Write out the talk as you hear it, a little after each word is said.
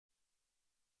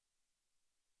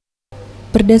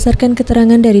Berdasarkan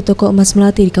keterangan dari Toko Emas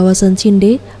Melati di kawasan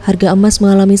Cinde, harga emas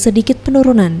mengalami sedikit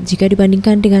penurunan jika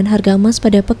dibandingkan dengan harga emas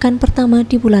pada pekan pertama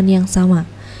di bulan yang sama.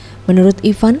 Menurut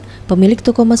Ivan, pemilik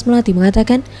Toko Emas Melati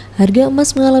mengatakan harga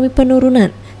emas mengalami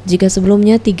penurunan jika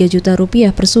sebelumnya 3 juta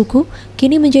rupiah per suku,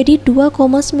 kini menjadi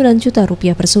 2,9 juta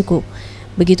rupiah per suku.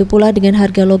 Begitu pula dengan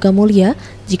harga logam mulia,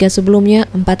 jika sebelumnya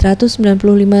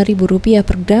Rp495.000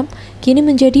 per gram, kini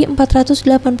menjadi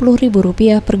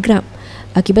Rp480.000 per gram.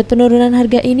 Akibat penurunan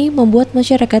harga ini membuat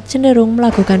masyarakat cenderung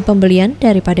melakukan pembelian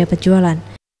daripada penjualan.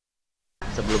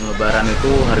 Sebelum lebaran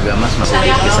itu harga emas masih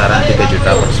di kisaran 3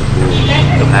 juta per suku.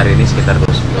 Untuk hari ini sekitar 2.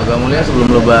 Logam mulia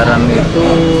sebelum lebaran itu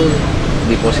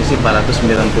di posisi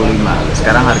 495.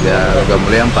 Sekarang harga logam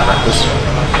mulia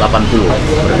 480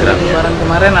 per gram. Lebaran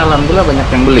kemarin alhamdulillah banyak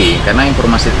yang beli karena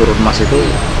informasi turun emas itu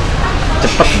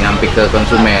cepat nyampe ke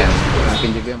konsumen.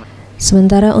 Mungkin juga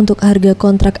Sementara untuk harga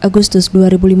kontrak Agustus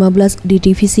 2015 di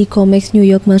divisi COMEX New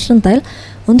York Mercantile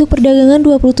untuk perdagangan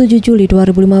 27 Juli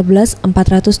 2015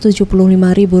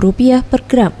 Rp475.000 per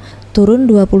gram, turun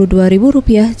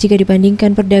Rp22.000 jika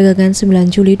dibandingkan perdagangan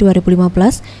 9 Juli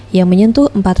 2015 yang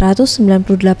menyentuh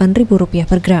Rp498.000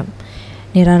 per gram.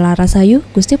 Nira Larasayu,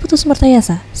 Gusti Putus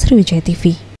Mertayasa, Sriwijaya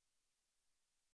TV.